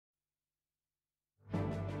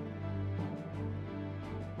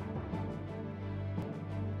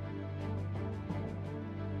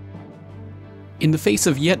In the face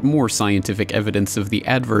of yet more scientific evidence of the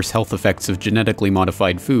adverse health effects of genetically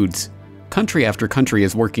modified foods, country after country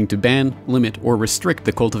is working to ban, limit, or restrict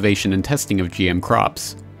the cultivation and testing of GM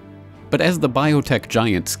crops. But as the biotech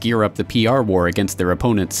giants gear up the PR war against their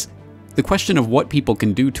opponents, the question of what people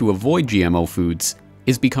can do to avoid GMO foods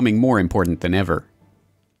is becoming more important than ever.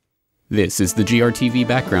 This is the GRTV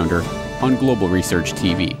Backgrounder on Global Research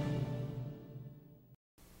TV.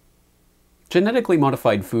 Genetically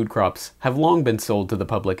modified food crops have long been sold to the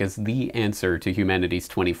public as the answer to humanity's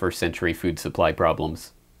 21st century food supply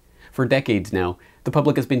problems. For decades now, the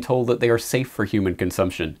public has been told that they are safe for human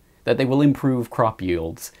consumption, that they will improve crop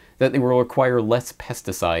yields, that they will require less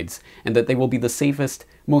pesticides, and that they will be the safest,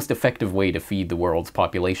 most effective way to feed the world's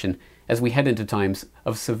population as we head into times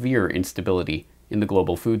of severe instability in the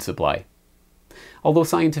global food supply. Although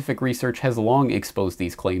scientific research has long exposed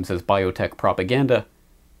these claims as biotech propaganda,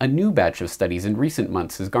 a new batch of studies in recent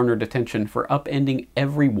months has garnered attention for upending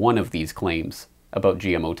every one of these claims about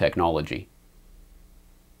GMO technology.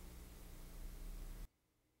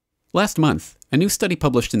 Last month, a new study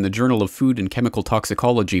published in the Journal of Food and Chemical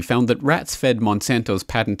Toxicology found that rats fed Monsanto's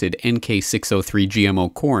patented NK603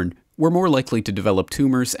 GMO corn were more likely to develop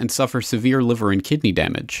tumors and suffer severe liver and kidney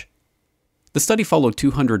damage. The study followed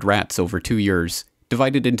 200 rats over 2 years,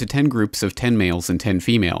 divided into 10 groups of 10 males and 10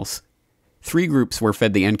 females. 3 groups were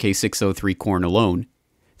fed the NK603 corn alone,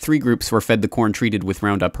 3 groups were fed the corn treated with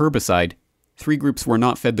Roundup herbicide, 3 groups were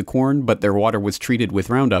not fed the corn but their water was treated with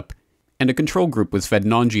Roundup, and a control group was fed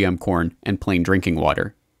non-GM corn and plain drinking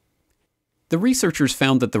water. The researchers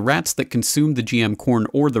found that the rats that consumed the GM corn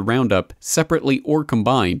or the Roundup, separately or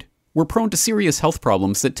combined, were prone to serious health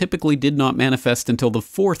problems that typically did not manifest until the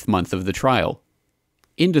 4th month of the trial.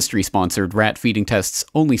 Industry-sponsored rat feeding tests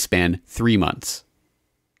only span 3 months.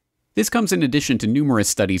 This comes in addition to numerous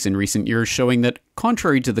studies in recent years showing that,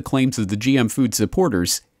 contrary to the claims of the GM food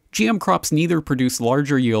supporters, GM crops neither produce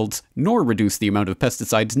larger yields nor reduce the amount of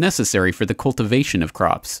pesticides necessary for the cultivation of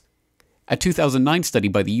crops. A 2009 study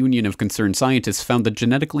by the Union of Concerned Scientists found that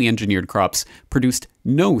genetically engineered crops produced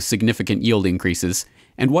no significant yield increases,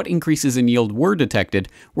 and what increases in yield were detected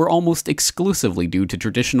were almost exclusively due to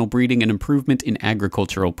traditional breeding and improvement in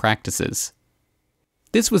agricultural practices.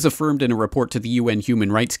 This was affirmed in a report to the UN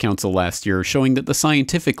Human Rights Council last year, showing that the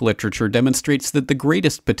scientific literature demonstrates that the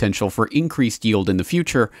greatest potential for increased yield in the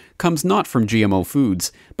future comes not from GMO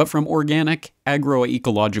foods, but from organic,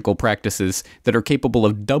 agroecological practices that are capable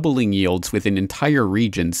of doubling yields within entire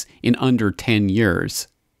regions in under 10 years.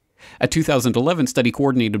 A 2011 study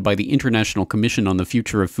coordinated by the International Commission on the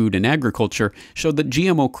Future of Food and Agriculture showed that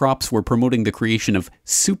GMO crops were promoting the creation of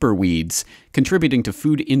superweeds, contributing to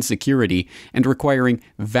food insecurity and requiring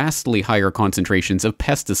vastly higher concentrations of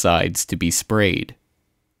pesticides to be sprayed.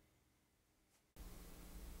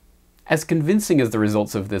 As convincing as the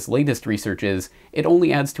results of this latest research is, it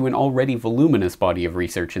only adds to an already voluminous body of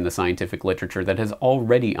research in the scientific literature that has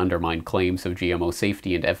already undermined claims of GMO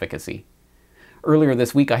safety and efficacy. Earlier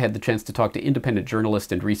this week, I had the chance to talk to independent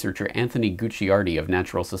journalist and researcher Anthony Gucciardi of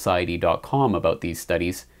naturalsociety.com about these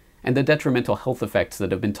studies and the detrimental health effects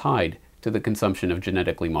that have been tied to the consumption of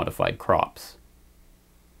genetically modified crops.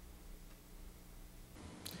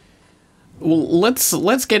 Well,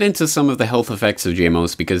 let's get into some of the health effects of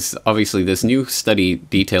GMOs, because obviously this new study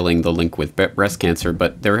detailing the link with breast cancer,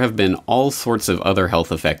 but there have been all sorts of other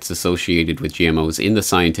health effects associated with GMOs in the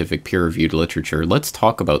scientific peer-reviewed literature. Let's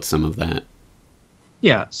talk about some of that.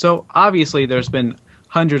 Yeah, so obviously there's been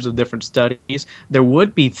hundreds of different studies. There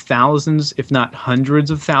would be thousands, if not hundreds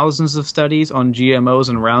of thousands of studies on GMOs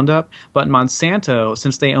and Roundup, but Monsanto,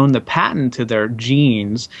 since they own the patent to their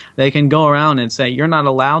genes, they can go around and say, you're not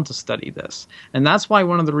allowed to study this. And that's why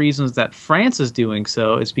one of the reasons that France is doing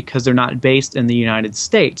so is because they're not based in the United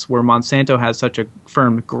States, where Monsanto has such a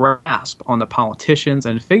firm grasp on the politicians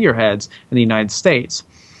and figureheads in the United States.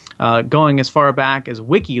 Going as far back as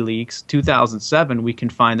WikiLeaks, 2007, we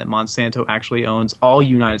can find that Monsanto actually owns all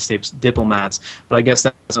United States diplomats, but I guess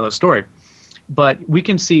that's another story. But we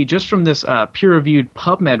can see just from this peer-reviewed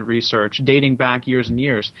PubMed research dating back years and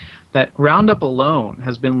years that Roundup alone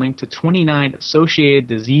has been linked to 29 associated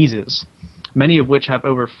diseases, many of which have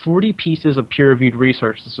over 40 pieces of peer-reviewed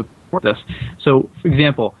research to support this. So, for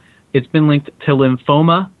example, it's been linked to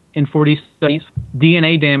lymphoma in 40 studies,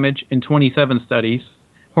 DNA damage in 27 studies,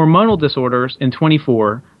 hormonal disorders in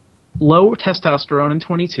 24, low testosterone in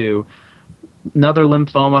 22, another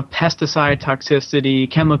lymphoma, pesticide toxicity,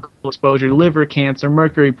 chemical exposure, liver cancer,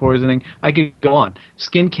 mercury poisoning. I could go on.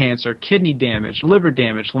 Skin cancer, kidney damage, liver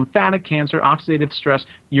damage, lymphatic cancer, oxidative stress,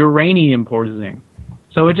 uranium poisoning.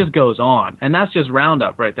 So it just goes on. And that's just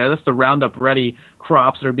Roundup right there. That's the Roundup Ready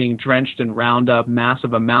crops that are being drenched in Roundup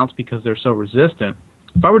massive amounts because they're so resistant.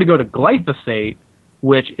 If I were to go to glyphosate,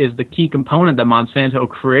 which is the key component that Monsanto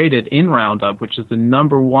created in Roundup, which is the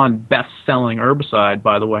 #1 best-selling herbicide,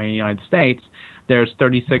 by the way, in the United States, there's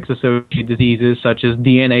 36 associated diseases such as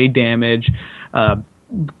DNA damage,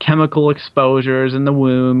 chemical exposures in the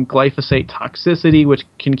womb, glyphosate toxicity, which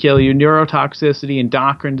can kill you, neurotoxicity,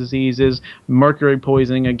 endocrine diseases, mercury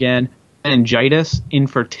poisoning again, meningitis,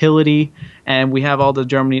 infertility, and we have all the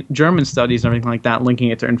German studies and everything like that linking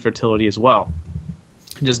it to infertility as well.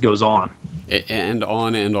 It just goes on. And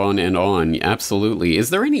on and on and on. Absolutely. Is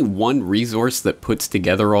there any one resource that puts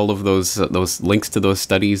together all of those links to those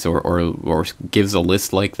studies, or gives a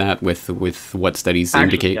list like that with what studies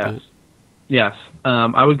indicate yes. that? Yes.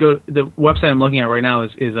 I would go. The website I'm looking at right now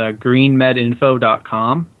is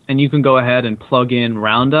greenmedinfo.com, and you can go ahead and plug in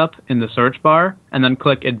Roundup in the search bar, and then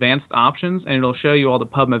click Advanced Options, and it'll show you all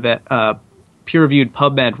the peer-reviewed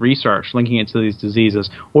PubMed research linking it to these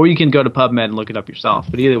diseases, or you can go to PubMed and look it up yourself.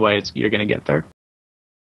 But either way, you're going to get there.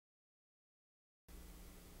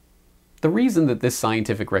 The reason that this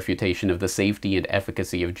scientific refutation of the safety and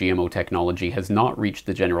efficacy of GMO technology has not reached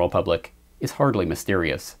the general public is hardly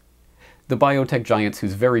mysterious. The biotech giants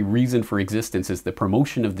whose very reason for existence is the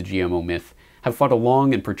promotion of the GMO myth have fought a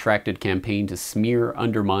long and protracted campaign to smear,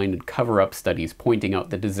 undermine, and cover up studies pointing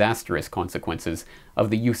out the disastrous consequences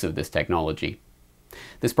of the use of this technology.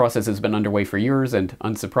 This process has been underway for years, and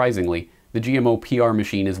unsurprisingly, the GMO PR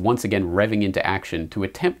machine is once again revving into action to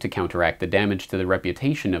attempt to counteract the damage to the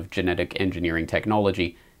reputation of genetic engineering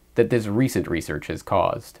technology that this recent research has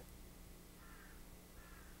caused.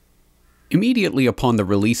 Immediately upon the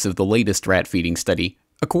release of the latest rat feeding study,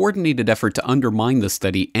 a coordinated effort to undermine the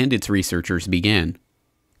study and its researchers began.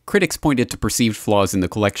 Critics pointed to perceived flaws in the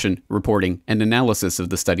collection, reporting, and analysis of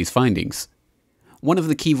the study's findings. One of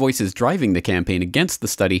the key voices driving the campaign against the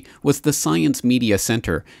study was the Science Media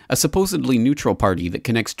Center, a supposedly neutral party that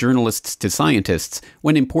connects journalists to scientists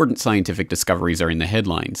when important scientific discoveries are in the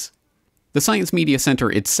headlines. The Science Media Center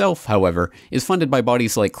itself, however, is funded by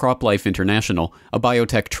bodies like CropLife International, a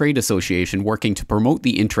biotech trade association working to promote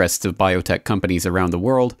the interests of biotech companies around the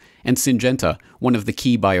world, and Syngenta, one of the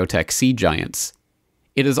key biotech seed giants.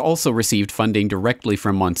 It has also received funding directly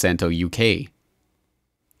from Monsanto UK.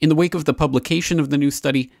 In the wake of the publication of the new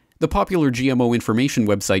study, the popular GMO information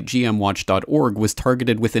website gmwatch.org was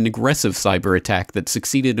targeted with an aggressive cyber attack that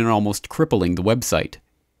succeeded in almost crippling the website.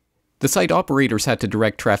 The site operators had to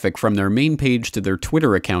direct traffic from their main page to their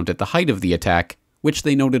Twitter account at the height of the attack, which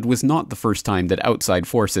they noted was not the first time that outside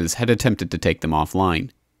forces had attempted to take them offline.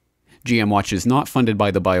 GMWatch is not funded by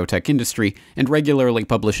the biotech industry and regularly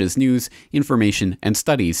publishes news, information, and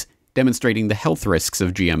studies demonstrating the health risks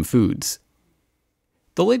of GM foods.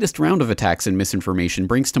 The latest round of attacks and misinformation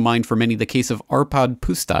brings to mind for many the case of Arpad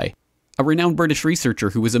Pusztai, a renowned British researcher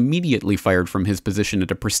who was immediately fired from his position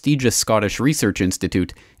at a prestigious Scottish research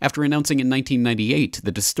institute after announcing in 1998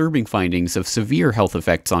 the disturbing findings of severe health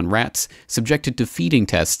effects on rats subjected to feeding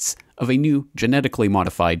tests of a new genetically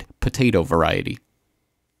modified potato variety.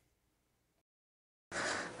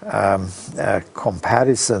 A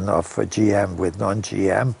comparison of GM with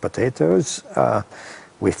non-GM potatoes.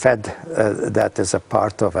 We fed that as a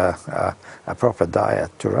part of a proper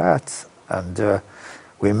diet to rats, and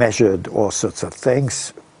we measured all sorts of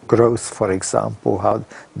things, growth, for example, how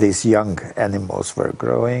these young animals were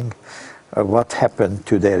growing, what happened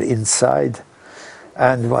to their inside,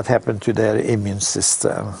 and what happened to their immune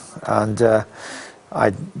system. And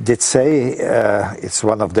I did say, it's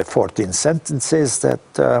one of the 14 sentences,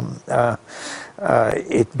 that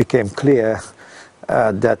it became clear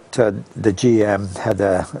that the GM had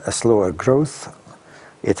a slower growth.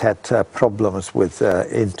 It had problems with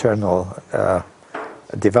internal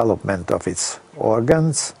development of its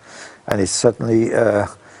organs, and it certainly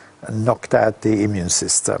knocked out the immune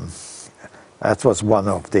system. That was one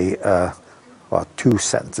of the two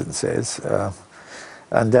sentences.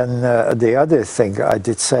 And then the other thing I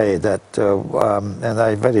did say that, and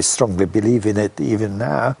I very strongly believe in it even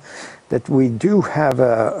now, that we do have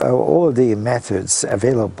all the methods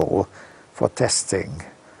available for testing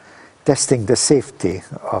the safety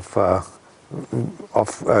of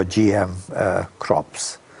GM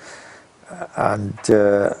crops. And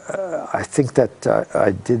I think that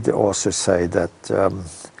I did also say that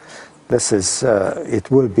this is,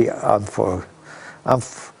 it will be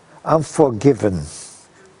unforgiven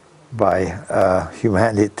by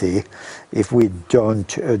humanity if we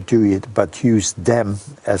don't do it but use them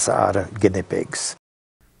as our guinea pigs.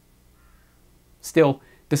 Still,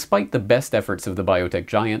 Despite the best efforts of the biotech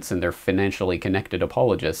giants and their financially connected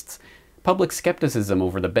apologists, public skepticism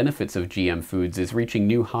over the benefits of GM foods is reaching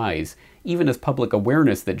new highs, even as public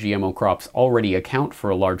awareness that GMO crops already account for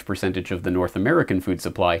a large percentage of the North American food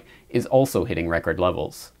supply is also hitting record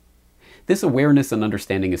levels. This awareness and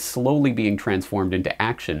understanding is slowly being transformed into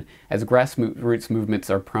action as grassroots movements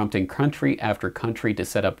are prompting country after country to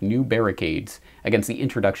set up new barricades against the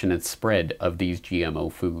introduction and spread of these GMO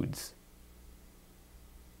foods.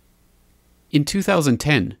 In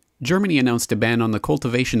 2010, Germany announced a ban on the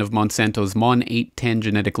cultivation of Monsanto's Mon 810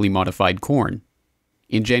 genetically modified corn.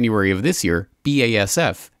 In January of this year,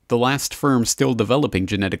 BASF, the last firm still developing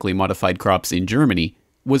genetically modified crops in Germany,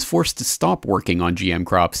 was forced to stop working on GM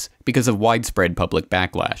crops because of widespread public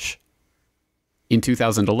backlash. In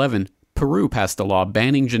 2011, Peru passed a law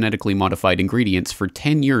banning genetically modified ingredients for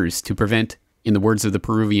 10 years to prevent, in the words of the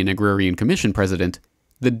Peruvian Agrarian Commission president,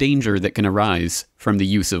 the danger that can arise from the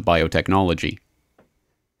use of biotechnology.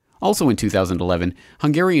 Also in 2011,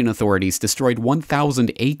 Hungarian authorities destroyed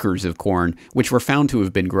 1,000 acres of corn which were found to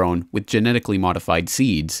have been grown with genetically modified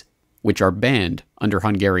seeds, which are banned under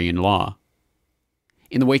Hungarian law.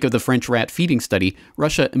 In the wake of the French rat feeding study,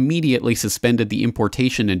 Russia immediately suspended the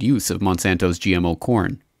importation and use of Monsanto's GMO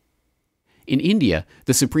corn. In India,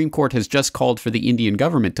 the Supreme Court has just called for the Indian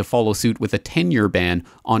government to follow suit with a 10-year ban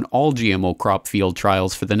on all GMO crop field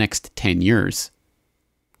trials for the next 10 years.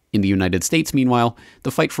 In the United States, meanwhile,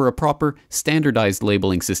 the fight for a proper, standardized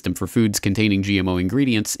labeling system for foods containing GMO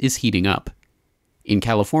ingredients is heating up. In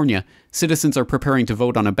California, citizens are preparing to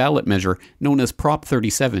vote on a ballot measure known as Prop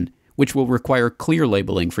 37, which will require clear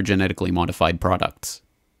labeling for genetically modified products.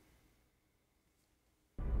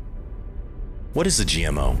 What is a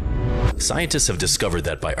GMO? Scientists have discovered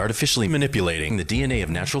that by artificially manipulating the DNA of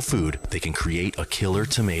natural food, they can create a killer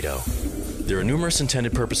tomato. There are numerous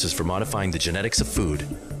intended purposes for modifying the genetics of food,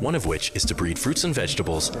 one of which is to breed fruits and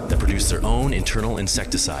vegetables that produce their own internal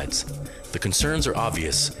insecticides. The concerns are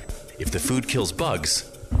obvious. If the food kills bugs,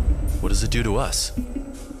 what does it do to us?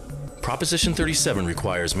 Proposition 37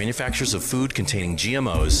 requires manufacturers of food containing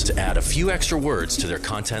GMOs to add a few extra words to their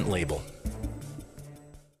content label.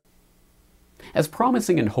 As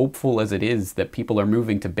promising and hopeful as it is that people are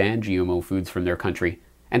moving to ban GMO foods from their country,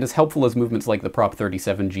 and as helpful as movements like the Prop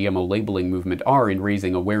 37 GMO labeling movement are in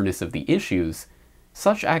raising awareness of the issues,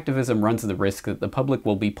 such activism runs the risk that the public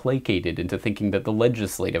will be placated into thinking that the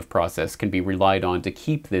legislative process can be relied on to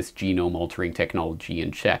keep this genome-altering technology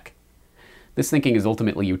in check. This thinking is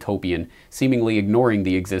ultimately utopian, seemingly ignoring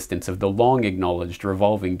the existence of the long-acknowledged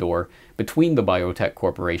revolving door between the biotech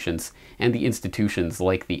corporations and the institutions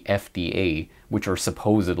like the FDA, which are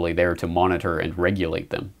supposedly there to monitor and regulate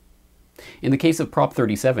them. In the case of Prop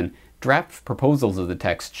 37, draft proposals of the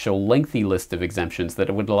text show lengthy lists of exemptions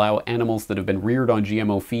that would allow animals that have been reared on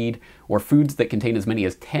GMO feed or foods that contain as many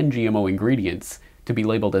as 10 GMO ingredients to be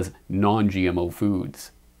labeled as non-GMO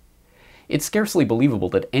foods. It's scarcely believable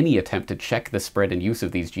that any attempt to check the spread and use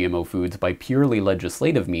of these GMO foods by purely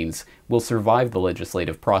legislative means will survive the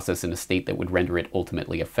legislative process in a state that would render it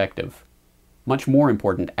ultimately effective. Much more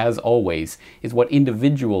important, as always, is what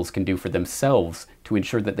individuals can do for themselves to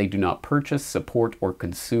ensure that they do not purchase, support, or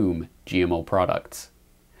consume GMO products.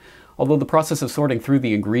 Although the process of sorting through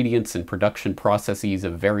the ingredients and production processes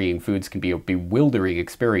of varying foods can be a bewildering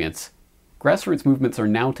experience, grassroots movements are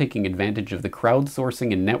now taking advantage of the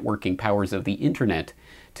crowdsourcing and networking powers of the internet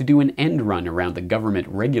to do an end run around the government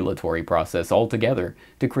regulatory process altogether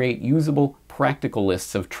to create usable, practical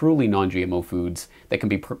lists of truly non-GMO foods that can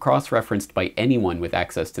be cross-referenced by anyone with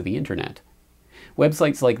access to the internet.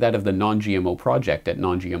 Websites like that of the Non-GMO Project at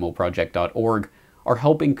nongmoproject.org are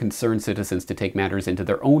helping concerned citizens to take matters into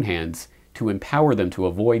their own hands, to empower them to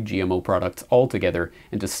avoid GMO products altogether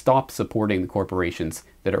and to stop supporting the corporations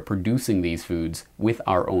that are producing these foods with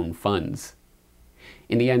our own funds.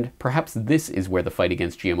 In the end, perhaps this is where the fight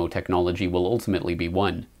against GMO technology will ultimately be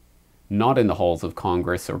won. Not in the halls of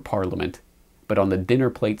Congress or Parliament, but on the dinner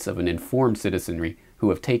plates of an informed citizenry who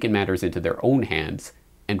have taken matters into their own hands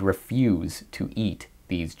and refuse to eat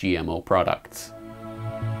these GMO products.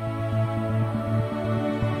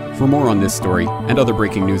 For more on this story and other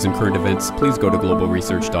breaking news and current events, please go to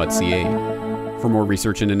globalresearch.ca. For more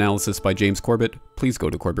research and analysis by James Corbett, please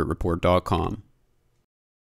go to corbettreport.com.